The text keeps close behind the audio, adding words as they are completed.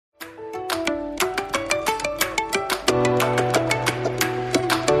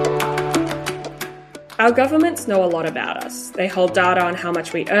Our governments know a lot about us. They hold data on how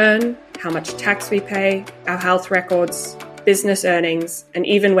much we earn, how much tax we pay, our health records, business earnings, and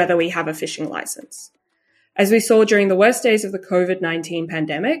even whether we have a fishing license. As we saw during the worst days of the COVID-19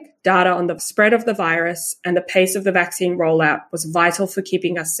 pandemic, data on the spread of the virus and the pace of the vaccine rollout was vital for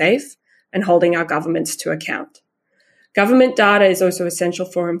keeping us safe and holding our governments to account. Government data is also essential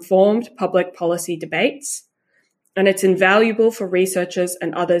for informed public policy debates, and it's invaluable for researchers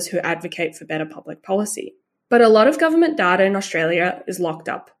and others who advocate for better public policy. But a lot of government data in Australia is locked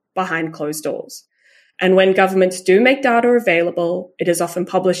up behind closed doors. And when governments do make data available, it is often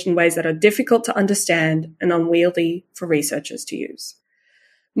published in ways that are difficult to understand and unwieldy for researchers to use.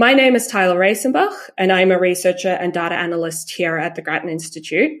 My name is Tyler Reisenbach, and I'm a researcher and data analyst here at the Grattan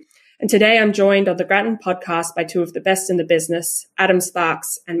Institute. And today I'm joined on the Grattan podcast by two of the best in the business, Adam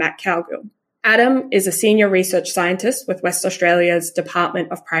Sparks and Matt Cowgill. Adam is a senior research scientist with West Australia's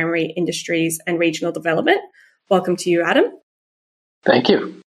Department of Primary Industries and Regional Development. Welcome to you, Adam. Thank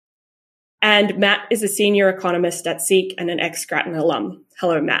you. And Matt is a senior economist at SEEK and an ex-Grattan alum.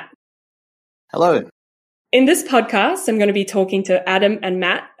 Hello, Matt. Hello. In this podcast, I'm going to be talking to Adam and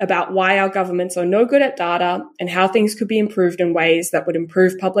Matt about why our governments are no good at data and how things could be improved in ways that would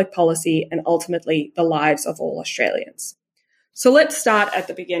improve public policy and ultimately the lives of all Australians. So let's start at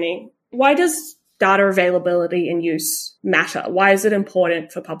the beginning. Why does data availability and use matter? Why is it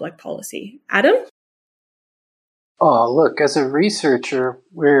important for public policy? Adam? Oh, look, as a researcher,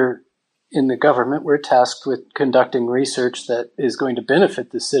 we're in the government, we're tasked with conducting research that is going to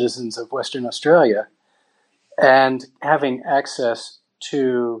benefit the citizens of Western Australia. And having access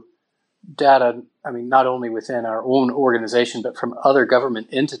to data, not only within our own organization, but from other government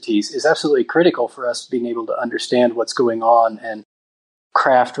entities is absolutely critical for us being able to understand what's going on and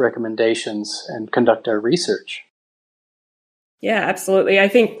craft recommendations and conduct our research. Yeah, absolutely. I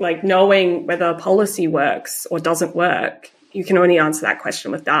think knowing whether a policy works or doesn't work, you can only answer that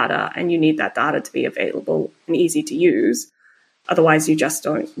question with data, and you need that data to be available and easy to use. Otherwise, you just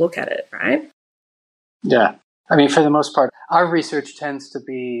don't look at it, right? Yeah. For the most part, our research tends to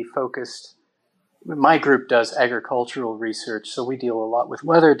be focused. My group does agricultural research, so we deal a lot with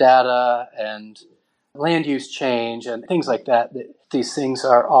weather data and land use change and things like that. These things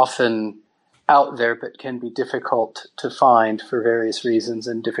are often out there, but can be difficult to find for various reasons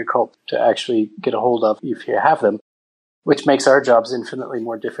and difficult to actually get a hold of if you have them, which makes our jobs infinitely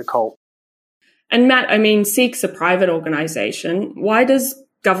more difficult. And Matt, SEEK's a private organization. Why does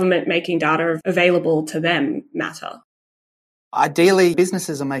government making data available to them matter? Ideally,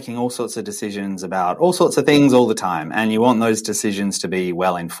 businesses are making all sorts of decisions about all sorts of things all the time, and you want those decisions to be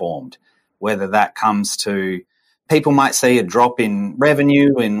well informed. Whether that comes to people might see a drop in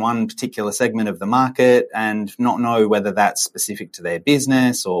revenue in one particular segment of the market and not know whether that's specific to their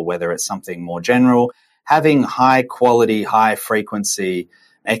business or whether it's something more general. Having high quality, high frequency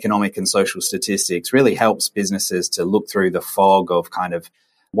economic and social statistics really helps businesses to look through the fog of kind of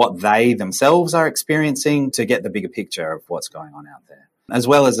what they themselves are experiencing to get the bigger picture of what's going on out there. As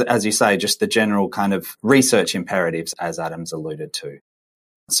well as you say, just the general kind of research imperatives, as Adam's alluded to.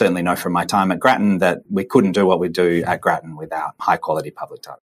 Certainly know from my time at Grattan that we couldn't do what we do at Grattan without high quality public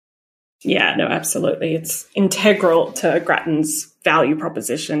data. Yeah, no, absolutely. It's integral to Grattan's value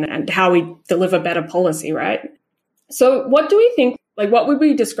proposition and how we deliver better policy, right? So what do we think, what would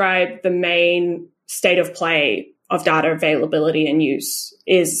we describe the main state of play of data availability and use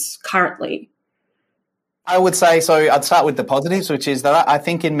is currently? I would say, so I'd start with the positives, which is that I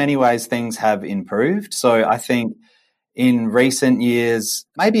think in many ways things have improved. So I think in recent years,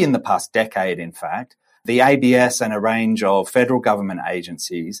 maybe in the past decade, in fact, the ABS and a range of federal government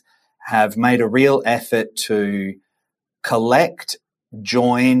agencies have made a real effort to collect,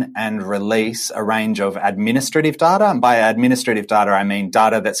 join and release a range of administrative data. And by administrative data, I mean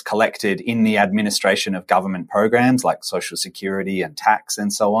data that's collected in the administration of government programs like Social Security and tax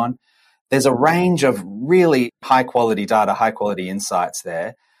and so on. There's a range of really high quality data, high quality insights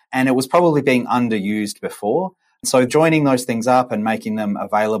there, and it was probably being underused before. So joining those things up and making them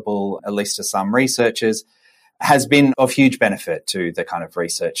available, at least to some researchers, has been of huge benefit to the kind of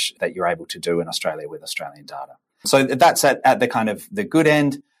research that you're able to do in Australia with Australian data. So that's at the kind of the good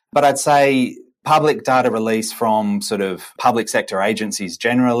end. But I'd say public data release from sort of public sector agencies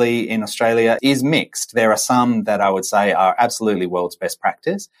generally in Australia is mixed. There are some that I would say are absolutely world's best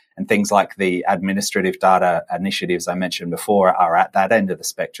practice, and things like the administrative data initiatives I mentioned before are at that end of the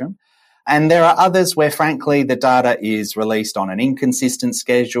spectrum. And there are others where, frankly, the data is released on an inconsistent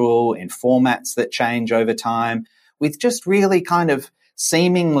schedule in formats that change over time with just really kind of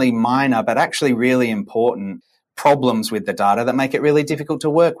seemingly minor but actually really important problems with the data that make it really difficult to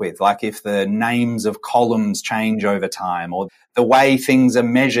work with, like if the names of columns change over time or the way things are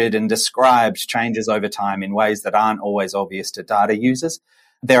measured and described changes over time in ways that aren't always obvious to data users.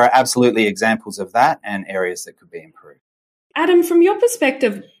 There are absolutely examples of that and areas that could be improved. Adam, from your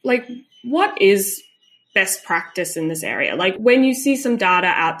perspective, like, what is best practice in this area? Like, when you see some data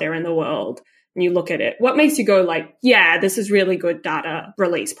out there in the world and you look at it, what makes you go like, yeah, this is really good data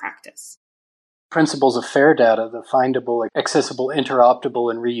release practice? Principles of FAIR data, the findable, accessible, interoperable,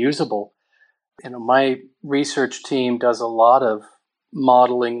 and reusable. My research team does a lot of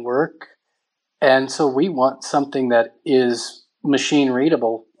modeling work. And so we want something that is machine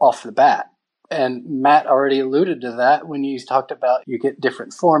readable off the bat. And Matt already alluded to that when you talked about you get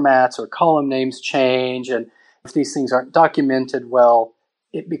different formats or column names change. And if these things aren't documented well,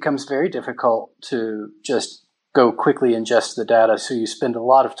 it becomes very difficult to just go quickly ingest the data. So you spend a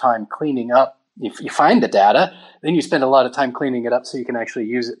lot of time cleaning up. If you find the data, then you spend a lot of time cleaning it up so you can actually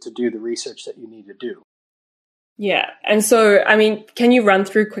use it to do the research that you need to do. Yeah. And so, can you run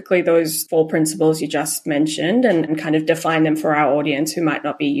through quickly those 4 principles you just mentioned and kind of define them for our audience who might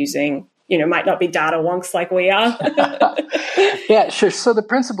not be using, might not be data wonks like we are? Yeah, sure. So the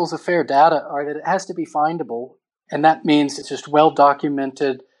principles of FAIR data are that it has to be findable. And that means it's just well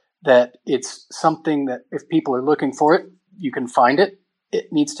documented, that it's something that if people are looking for it, you can find it. It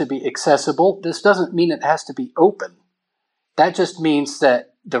needs to be accessible. This doesn't mean it has to be open. That just means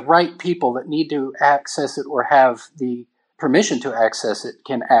that the right people that need to access it or have the permission to access it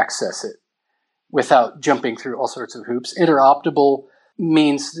can access it without jumping through all sorts of hoops. Interoperable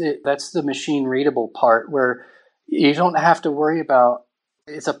means that's the machine readable part where you don't have to worry about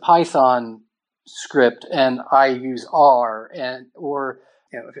it's a Python script and I use R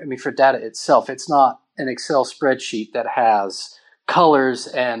for data itself. It's not an Excel spreadsheet that has colors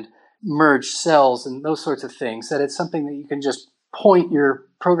and merge cells and those sorts of things, that it's something that you can just point your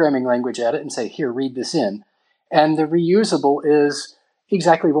programming language at it and say, here, read this in. And the reusable is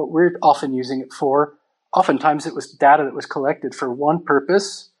exactly what we're often using it for. Oftentimes it was data that was collected for one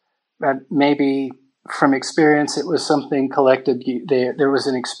purpose, and maybe from experience it was something collected. There was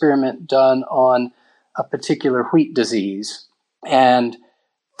an experiment done on a particular wheat disease, and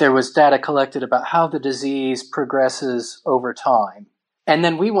there was data collected about how the disease progresses over time. And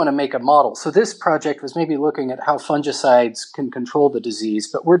then we want to make a model. So this project was maybe looking at how fungicides can control the disease,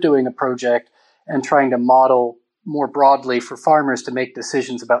 but we're doing a project and trying to model more broadly for farmers to make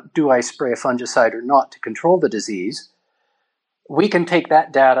decisions about, do I spray a fungicide or not to control the disease? We can take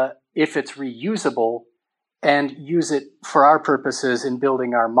that data, if it's reusable, and use it for our purposes in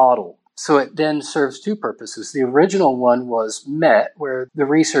building our model. So it then serves 2 purposes. The original one was met, where the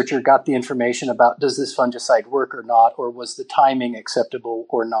researcher got the information about, does this fungicide work or not, or was the timing acceptable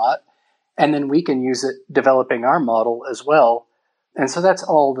or not? And then we can use it developing our model as well. And so that's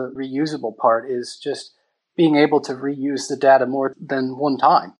all the reusable part, is just being able to reuse the data more than one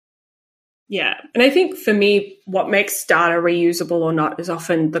time. Yeah. And I think for me, what makes data reusable or not is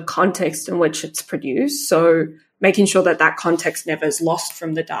often the context in which it's produced. So making sure that that context never is lost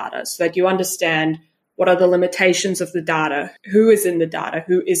from the data, so that you understand what are the limitations of the data, who is in the data,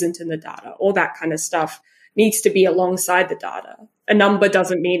 who isn't in the data, all that kind of stuff needs to be alongside the data. A number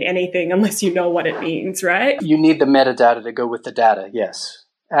doesn't mean anything unless you know what it means, right? You need the metadata to go with the data, yes,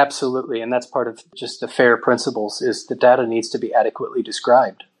 absolutely. And that's part of just the FAIR principles, is the data needs to be adequately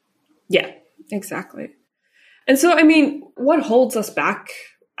described. Yeah, exactly. And so, what holds us back?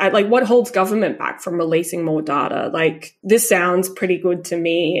 What holds government back from releasing more data? Like, this sounds pretty good to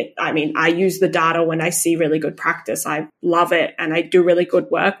me. I use the data when I see really good practice. I love it and I do really good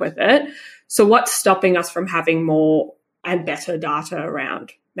work with it. So what's stopping us from having more and better data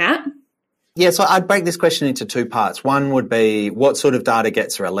around? Matt? Yeah, so I'd break this question into 2 parts. One would be what sort of data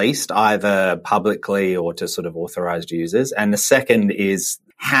gets released, either publicly or to sort of authorized users. And the second is,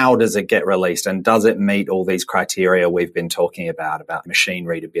 how does it get released, and does it meet all these criteria we've been talking about machine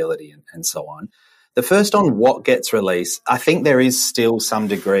readability and so on? The first, on what gets released, I think there is still some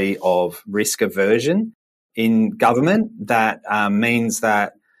degree of risk aversion in government. That means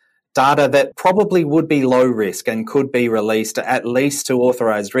that data that probably would be low risk and could be released at least to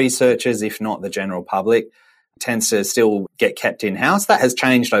authorized researchers, if not the general public, tends to still get kept in-house. That has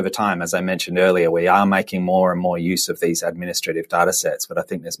changed over time. As I mentioned earlier, we are making more and more use of these administrative data sets, but I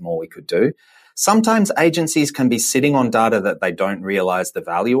think there's more we could do. Sometimes agencies can be sitting on data that they don't realize the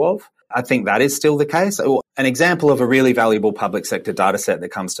value of. I think that is still the case. An example of a really valuable public sector data set that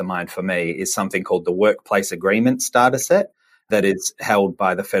comes to mind for me is something called the Workplace Agreements data set. that is held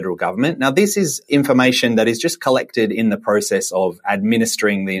by the federal government. Now, this is information that is just collected in the process of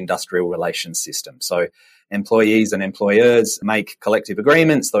administering the industrial relations system. So employees and employers make collective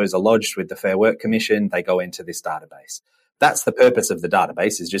agreements. Those are lodged with the Fair Work Commission. They go into this database. That's the purpose of the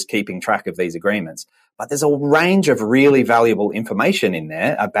database, is just keeping track of these agreements. But there's a range of really valuable information in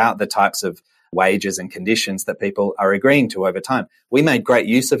there about the types of wages and conditions that people are agreeing to over time. We made great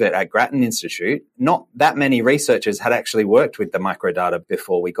use of it at Grattan Institute. Not that many researchers had actually worked with the microdata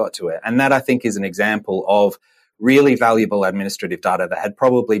before we got to it. And that, I think, is an example of really valuable administrative data that had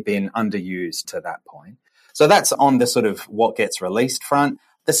probably been underused to that point. So that's on the sort of what gets released front.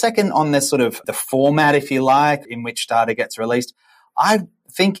 The second, on the sort of the format, if you like, in which data gets released, I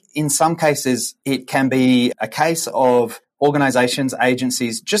think in some cases it can be a case of organizations,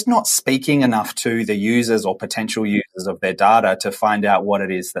 agencies just not speaking enough to the users or potential users of their data to find out what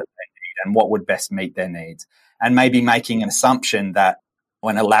it is that they need and what would best meet their needs. And maybe making an assumption that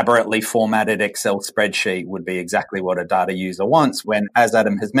an elaborately formatted Excel spreadsheet would be exactly what a data user wants, when, as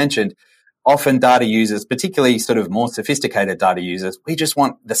Adam has mentioned, often data users, particularly sort of more sophisticated data users, we just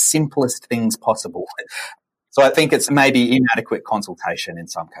want the simplest things possible. So I think it's maybe inadequate consultation in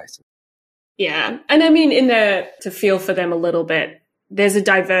some cases. Yeah. And I mean, in there, to feel for them a little bit, there's a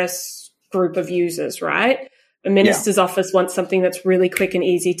diverse group of users, right? A minister's office wants something that's really quick and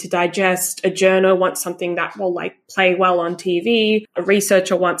easy to digest. A journo wants something that will play well on TV. A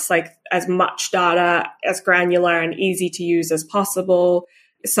researcher wants as much data, as granular and easy to use as possible.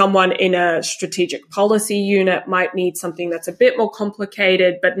 Someone in a strategic policy unit might need something that's a bit more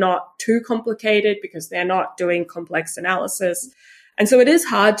complicated, but not too complicated because they're not doing complex analysis. And so it is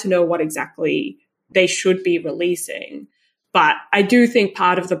hard to know what exactly they should be releasing. But I do think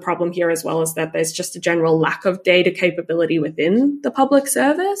part of the problem here as well is that there's just a general lack of data capability within the public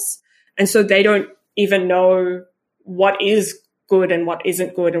service. And so they don't even know what is good and what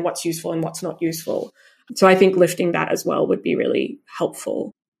isn't good and what's useful and what's not useful. So I think lifting that as well would be really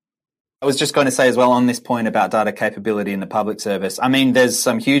helpful. I was just going to say as well on this point about data capability in the public service. I mean, there's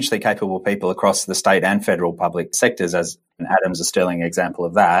some hugely capable people across the state and federal public sectors, as Adam's a sterling example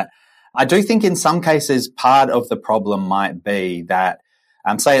of that. I do think in some cases part of the problem might be that,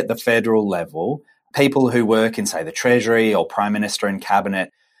 say at the federal level, people who work in, say, the Treasury or Prime Minister and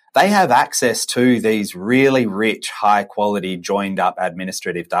Cabinet, they have access to these really rich, high-quality, joined-up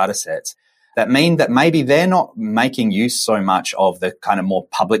administrative data sets that mean that maybe they're not making use so much of the kind of more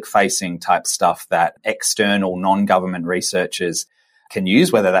public-facing type stuff that external non-government researchers can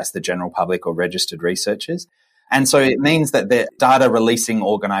use, whether that's the general public or registered researchers. And so it means that the data releasing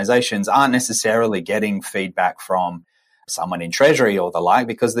organizations aren't necessarily getting feedback from someone in Treasury or the like,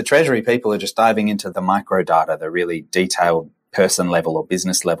 because the Treasury people are just diving into the micro data, the really detailed person level or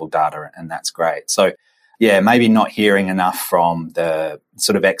business level data, and that's great. So yeah, maybe not hearing enough from the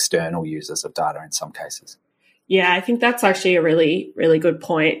sort of external users of data in some cases. Yeah, I think that's actually a really, really good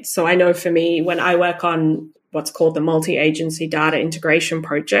point. So I know for me, when I work on what's called the Multi-Agency Data Integration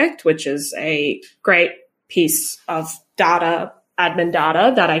Project, which is a great piece of data, admin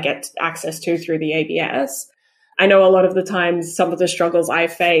data that I get access to through the ABS. I know a lot of the times some of the struggles I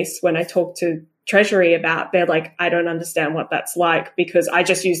face when I talk to Treasury about, they're like, I don't understand what that's like because I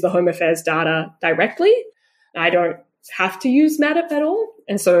just use the Home Affairs data directly. I don't have to use MADAP at all.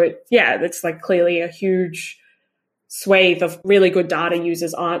 And so, it's clearly a huge swathe of really good data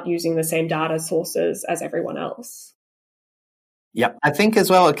users aren't using the same data sources as everyone else. Yeah, I think as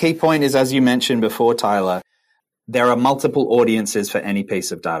well a key point is, as you mentioned before, Tyler, there are multiple audiences for any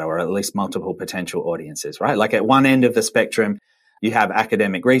piece of data, or at least multiple potential audiences, right? Like at one end of the spectrum, you have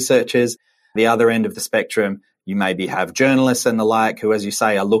academic researchers. The other end of the spectrum, you maybe have journalists and the like who, as you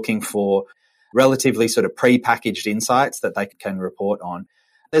say, are looking for relatively sort of pre-packaged insights that they can report on.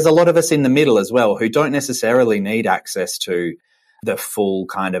 There's a lot of us in the middle as well who don't necessarily need access to the full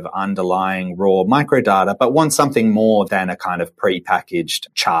kind of underlying raw microdata, but want something more than a kind of pre-packaged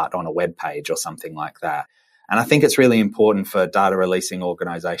chart on a web page or something like that. And I think it's really important for data releasing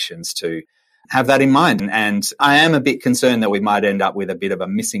organizations to have that in mind. And I am a bit concerned that we might end up with a bit of a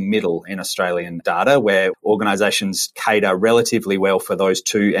missing middle in Australian data, where organizations cater relatively well for those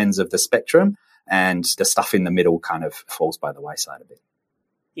two ends of the spectrum, and the stuff in the middle kind of falls by the wayside a bit.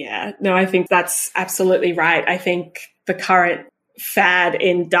 Yeah, no, I think that's absolutely right. I think the current fad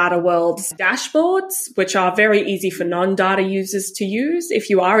in data world's dashboards, which are very easy for non-data users to use. If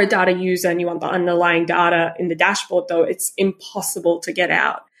you are a data user and you want the underlying data in the dashboard, though, it's impossible to get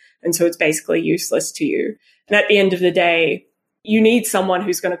out. And so it's basically useless to you. And at the end of the day, you need someone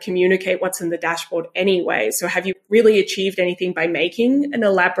who's going to communicate what's in the dashboard anyway. So have you really achieved anything by making an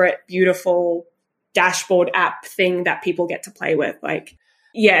elaborate, beautiful dashboard app thing that people get to play with. Like,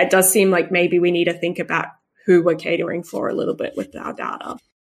 yeah, it does seem like maybe we need to think about who we're catering for a little bit with our data.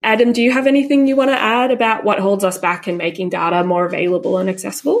 Adam, do you have anything you want to add about what holds us back in making data more available and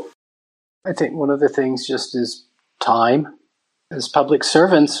accessible? I think one of the things just is time. As public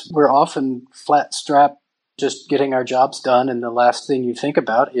servants, we're often flat-strapped, just getting our jobs done, and the last thing you think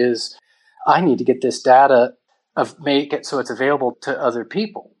about is, I need to get this data, make it so it's available to other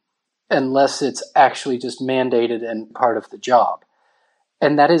people, unless it's actually just mandated and part of the job.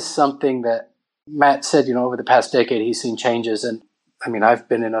 And that is something that Matt said, over the past decade, he's seen changes. And I mean, I've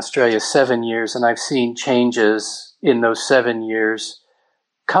been in Australia 7 years, and I've seen changes in those 7 years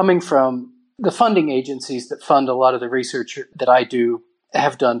coming from the funding agencies that fund a lot of the research that I do,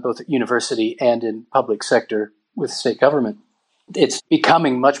 have done both at university and in public sector with state government. It's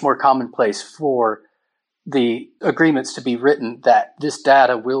becoming much more commonplace for the agreements to be written that this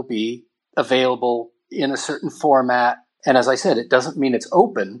data will be available in a certain format. And as I said, it doesn't mean it's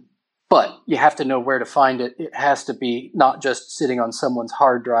open, but you have to know where to find it. It has to be not just sitting on someone's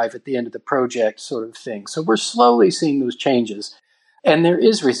hard drive at the end of the project sort of thing. So we're slowly seeing those changes. And there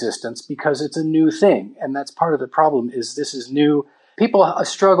is resistance because it's a new thing. And that's part of the problem is this is new. People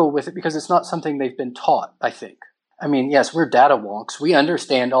struggle with it because it's not something they've been taught, I think. I mean, yes, we're data wonks. We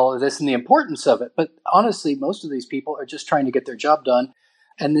understand all of this and the importance of it. But honestly, most of these people are just trying to get their job done.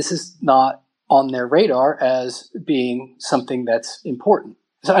 And this is not on their radar as being something that's important.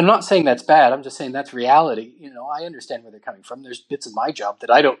 So I'm not saying that's bad. I'm just saying that's reality. I understand where they're coming from. There's bits of my job that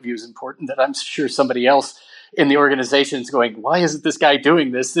I don't view as important that I'm sure somebody else in the organization is going, why isn't this guy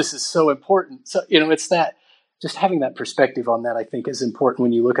doing this? This is so important. So, it's that, just having that perspective on that, I think, is important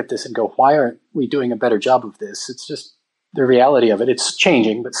when you look at this and go, why aren't we doing a better job of this? It's just the reality of it. It's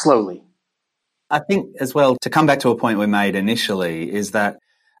changing, but slowly. I think as well, to come back to a point we made initially, is that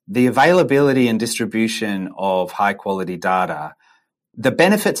the availability and distribution of high quality data, the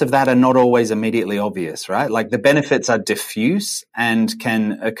benefits of that are not always immediately obvious, right? Like the benefits are diffuse and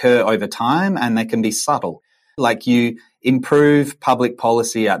can occur over time, and they can be subtle. Like you improve public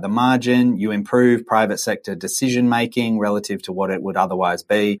policy at the margin, you improve private sector decision making relative to what it would otherwise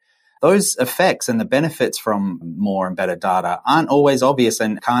be. Those effects and the benefits from more and better data aren't always obvious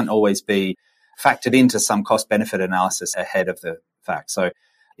and can't always be factored into some cost benefit analysis ahead of the fact. So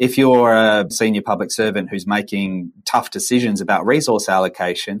if you're a senior public servant who's making tough decisions about resource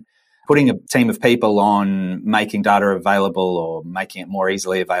allocation, putting a team of people on making data available or making it more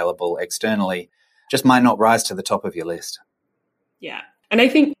easily available externally just might not rise to the top of your list. Yeah. And I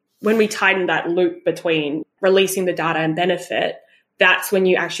think when we tighten that loop between releasing the data and benefit, that's when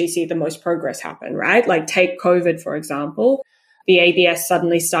you actually see the most progress happen, right? Like take COVID, for example. The ABS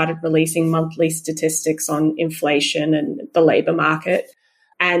suddenly started releasing monthly statistics on inflation and the labor market.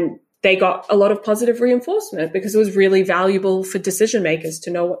 And they got a lot of positive reinforcement because it was really valuable for decision makers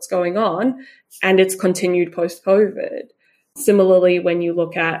to know what's going on. And it's continued post-COVID. Similarly, when you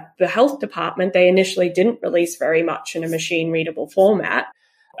look at the health department, they initially didn't release very much in a machine-readable format.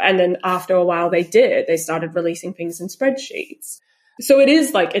 And then after a while, they did. They started releasing things in spreadsheets. So it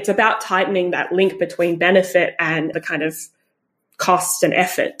is like it's about tightening that link between benefit and the kind of cost and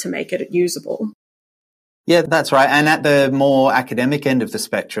effort to make it usable. Yeah, that's right. And at the more academic end of the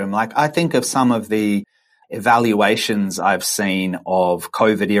spectrum, like I think of some of the evaluations I've seen of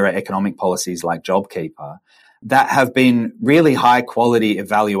COVID-era economic policies like JobKeeper that have been really high quality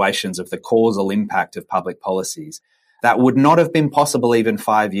evaluations of the causal impact of public policies that would not have been possible even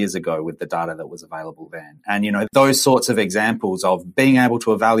 5 years ago with the data that was available then. And, those sorts of examples of being able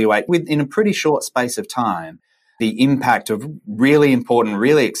to evaluate within a pretty short space of time the impact of really important,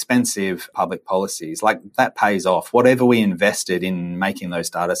 really expensive public policies, like that pays off. Whatever we invested in making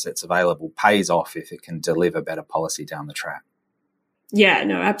those data sets available pays off if it can deliver better policy down the track. Yeah,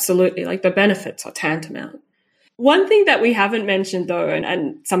 no, absolutely. Like the benefits are tantamount. One thing that we haven't mentioned, though,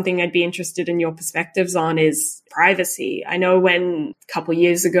 and something I'd be interested in your perspectives on is privacy. I know when a couple of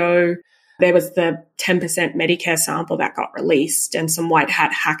years ago, there was the 10% Medicare sample that got released and some white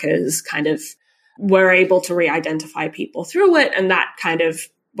hat hackers kind of were able to re-identify people through it. And that kind of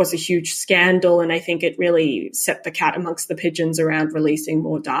was a huge scandal. And I think it really set the cat amongst the pigeons around releasing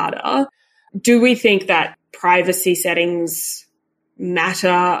more data. Do we think that privacy settings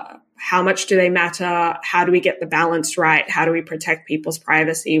matter? How much do they matter? How do we get the balance right? How do we protect people's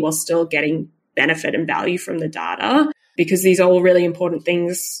privacy while still getting benefit and value from the data? Because these are all really important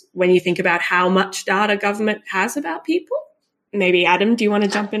things when you think about how much data government has about people. Maybe Adam, do you want to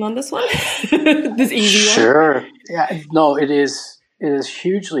jump in on this one? This easy one? Sure. Yeah, no, it is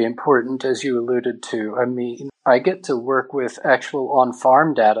hugely important, as you alluded to. I mean, I get to work with actual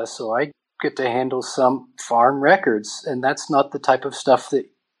on-farm data, so I get to handle some farm records. And that's not the type of stuff that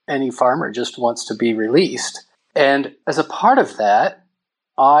any farmer just wants to be released. And as a part of that,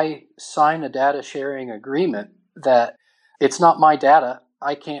 I sign a data sharing agreement that it's not my data.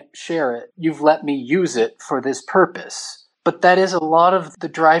 I can't share it. You've let me use it for this purpose. But that is a lot of the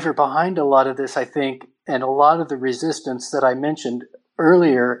driver behind a lot of this, I think, and a lot of the resistance that I mentioned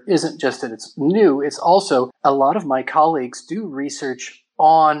earlier isn't just that it's new, it's also a lot of my colleagues do research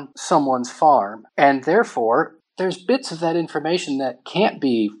on someone's farm, and therefore there's bits of that information that can't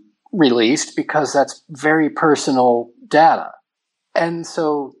be released because that's very personal data. And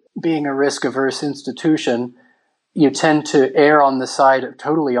so being a risk-averse institution, you tend to err on the side of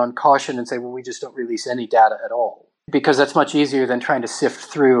totally on caution and say, well, we just don't release any data at all. Because that's much easier than trying to sift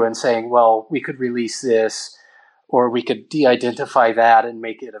through and saying, well, we could release this, or we could de-identify that and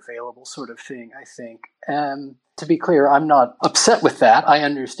make it available sort of thing, I think. And to be clear, I'm not upset with that. I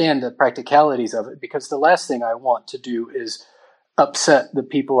understand the practicalities of it, because the last thing I want to do is upset the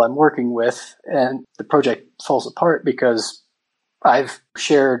people I'm working with and the project falls apart because I've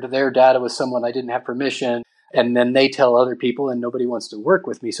shared their data with someone I didn't have permission, and then they tell other people and nobody wants to work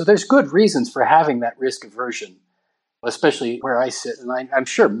with me. So there's good reasons for having that risk aversion, especially where I sit. And I'm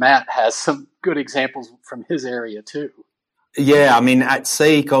sure Matt has some good examples from his area too. Yeah, I mean, at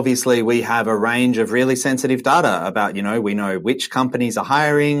Seek, obviously, we have a range of really sensitive data about, we know which companies are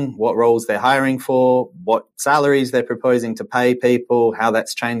hiring, what roles they're hiring for, what salaries they're proposing to pay people, how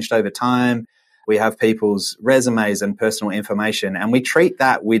that's changed over time. We have people's resumes and personal information, and we treat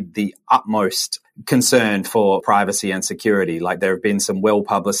that with the utmost concern for privacy and security. Like, there have been some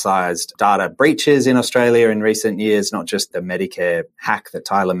well-publicized data breaches in Australia in recent years, not just the Medicare hack that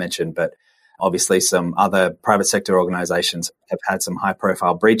Tyler mentioned, but obviously some other private sector organizations have had some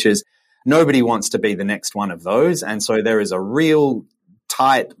high-profile breaches. Nobody wants to be the next one of those, and so there is a real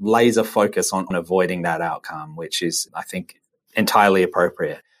tight laser focus on avoiding that outcome, which is, I think, entirely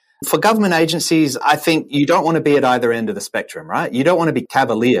appropriate. For government agencies, I think you don't want to be at either end of the spectrum, right? You don't want to be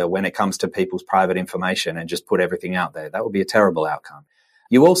cavalier when it comes to people's private information and just put everything out there. That would be a terrible outcome.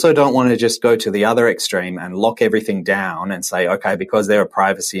 You also don't want to just go to the other extreme and lock everything down and say, okay, because there are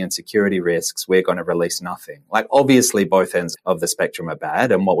privacy and security risks, we're going to release nothing. Like, obviously, both ends of the spectrum are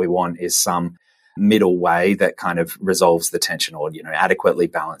bad, and what we want is some middle way that kind of resolves the tension or, adequately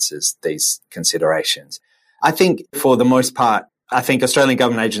balances these considerations. I think for the most part, I think Australian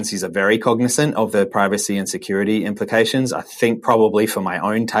government agencies are very cognizant of the privacy and security implications. I think probably for my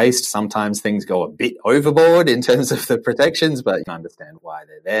own taste, sometimes things go a bit overboard in terms of the protections, but I understand why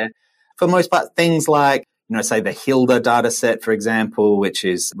they're there. For the most part, things like, say the HILDA data set, for example, which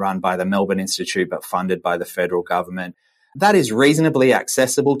is run by the Melbourne Institute but funded by the federal government, that is reasonably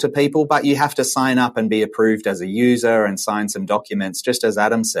accessible to people, but you have to sign up and be approved as a user and sign some documents, just as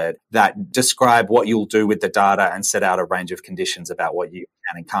Adam said, that describe what you'll do with the data and set out a range of conditions about what you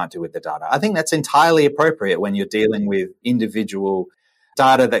can and can't do with the data. I think that's entirely appropriate when you're dealing with individual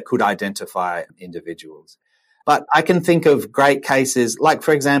data that could identify individuals. But I can think of great cases, like,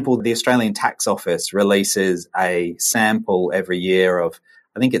 for example, the Australian Tax Office releases a sample every year of,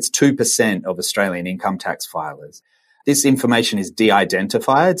 I think it's 2% of Australian income tax filers. This information is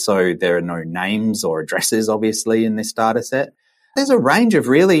de-identified, so there are no names or addresses, obviously, in this data set. There's a range of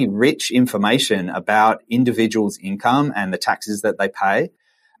really rich information about individuals' income and the taxes that they pay.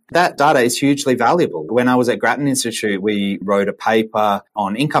 That data is hugely valuable. When I was at Grattan Institute, we wrote a paper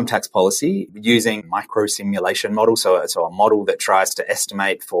on income tax policy using micro-simulation model, so a model that tries to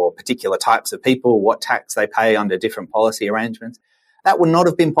estimate for particular types of people what tax they pay under different policy arrangements. That would not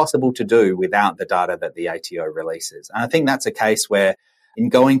have been possible to do without the data that the ATO releases. And I think that's a case where in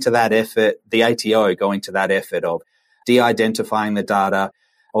going to that effort, the ATO going to that effort of de-identifying the data,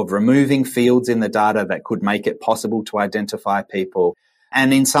 of removing fields in the data that could make it possible to identify people,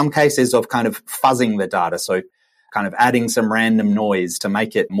 and in some cases of kind of fuzzing the data, so kind of adding some random noise to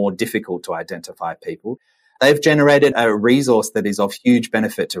make it more difficult to identify people. They've generated a resource that is of huge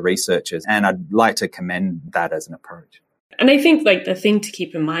benefit to researchers, and I'd like to commend that as an approach. And I think the thing to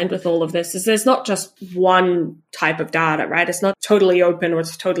keep in mind with all of this is there's not just one type of data, right? It's not totally open or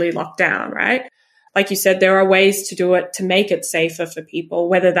it's totally locked down, right? Like you said, there are ways to do it to make it safer for people,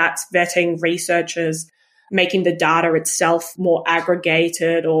 whether that's vetting researchers, making the data itself more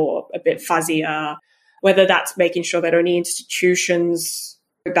aggregated or a bit fuzzier, whether that's making sure that only institutions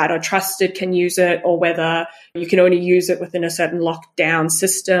that are trusted can use it, or whether you can only use it within a certain locked-down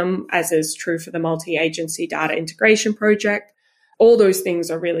system, as is true for the multi-agency data integration project. All those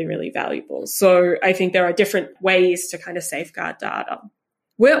things are really, really valuable. So I think there are different ways to kind of safeguard data.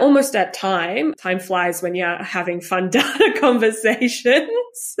 We're almost at time. Time flies when you're having fun data conversations.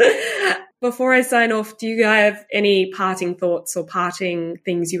 Before I sign off, do you have any parting thoughts or parting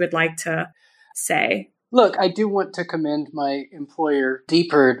things you would like to say? Look, I do want to commend my employer,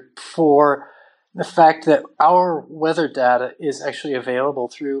 DPIRD, for the fact that our weather data is actually available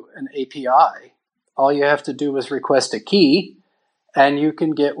through an API. All you have to do is request a key, and you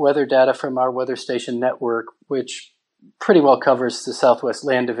can get weather data from our weather station network, which pretty well covers the Southwest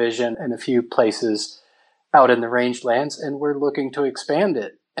Land Division and a few places out in the rangelands, and we're looking to expand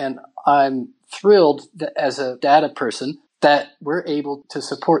it. And I'm thrilled that as a data person that we're able to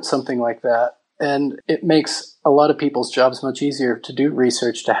support something like that. And it makes a lot of people's jobs much easier to do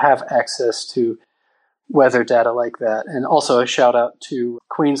research, to have access to weather data like that. And also a shout out to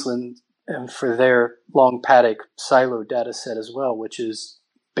Queensland and for their long paddock silo data set as well, which is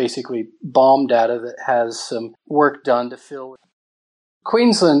basically BOM data that has some work done to fill.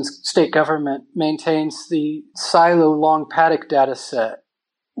 Queensland's state government maintains the silo long paddock data set,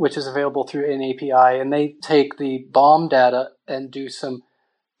 which is available through an API, and they take the BOM data and do some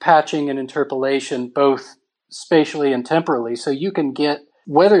patching and interpolation, both spatially and temporally. So you can get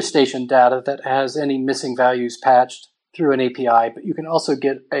weather station data that has any missing values patched through an API, but you can also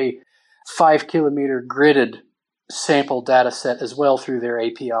get a 5-kilometer gridded sample data set as well through their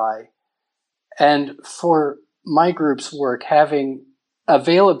API. And for my group's work, having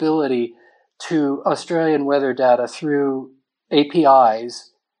availability to Australian weather data through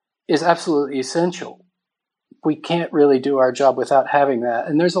APIs is absolutely essential. We can't really do our job without having that.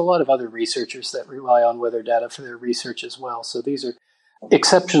 And there's a lot of other researchers that rely on weather data for their research as well. So these are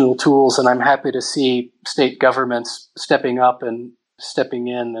exceptional tools, and I'm happy to see state governments stepping up and stepping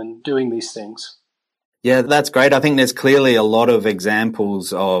in and doing these things. Yeah, that's great. I think there's clearly a lot of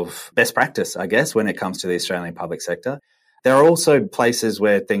examples of best practice, I guess, when it comes to the Australian public sector. There are also places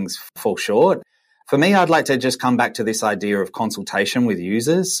where things fall short. For me, I'd like to just come back to this idea of consultation with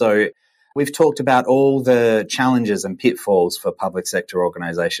users. So we've talked about all the challenges and pitfalls for public sector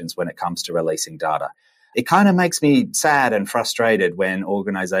organisations when it comes to releasing data. It kind of makes me sad and frustrated when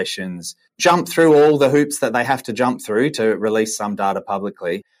organisations jump through all the hoops that they have to jump through to release some data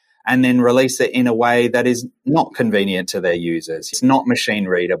publicly and then release it in a way that is not convenient to their users. It's not machine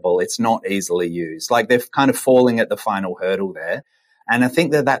readable. It's not easily used. Like they're kind of falling at the final hurdle there. And I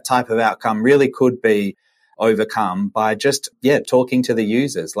think that that type of outcome really could be overcome by just, talking to the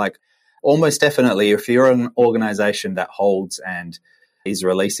users. Like almost definitely, if you're an organization that holds and is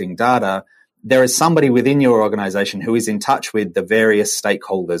releasing data, there is somebody within your organization who is in touch with the various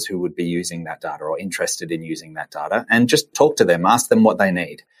stakeholders who would be using that data or interested in using that data, and just talk to them, ask them what they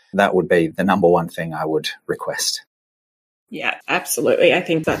need. That would be the number one thing I would request. Yeah, absolutely. I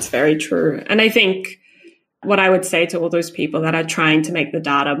think that's very true. And I think what I would say to all those people that are trying to make the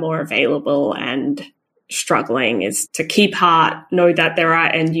data more available and struggling is to keep heart, know that there are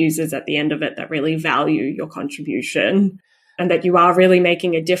end users at the end of it that really value your contribution and that you are really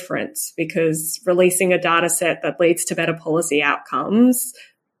making a difference, because releasing a data set that leads to better policy outcomes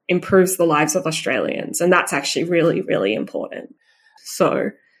improves the lives of Australians. And that's actually really, really important.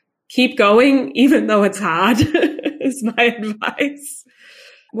 So keep going, even though it's hard, is my advice.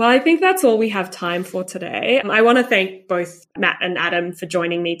 Well, I think that's all we have time for today. I want to thank both Matt and Adam for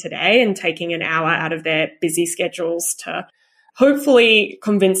joining me today and taking an hour out of their busy schedules to hopefully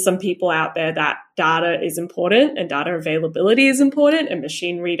convince some people out there that data is important and data availability is important and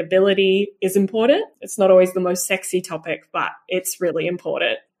machine readability is important. It's not always the most sexy topic, but it's really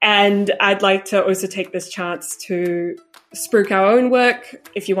important. And I'd like to also take this chance to spruik our own work.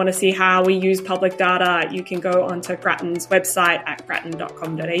 If you want to see how we use public data, you can go onto Grattan's website at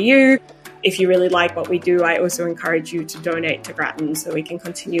grattan.com.au. If you really like what we do, I also encourage you to donate to Grattan so we can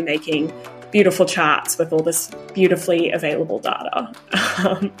continue making beautiful charts with all this beautifully available data.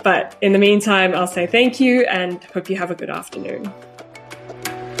 But in the meantime, I'll say thank you and hope you have a good afternoon.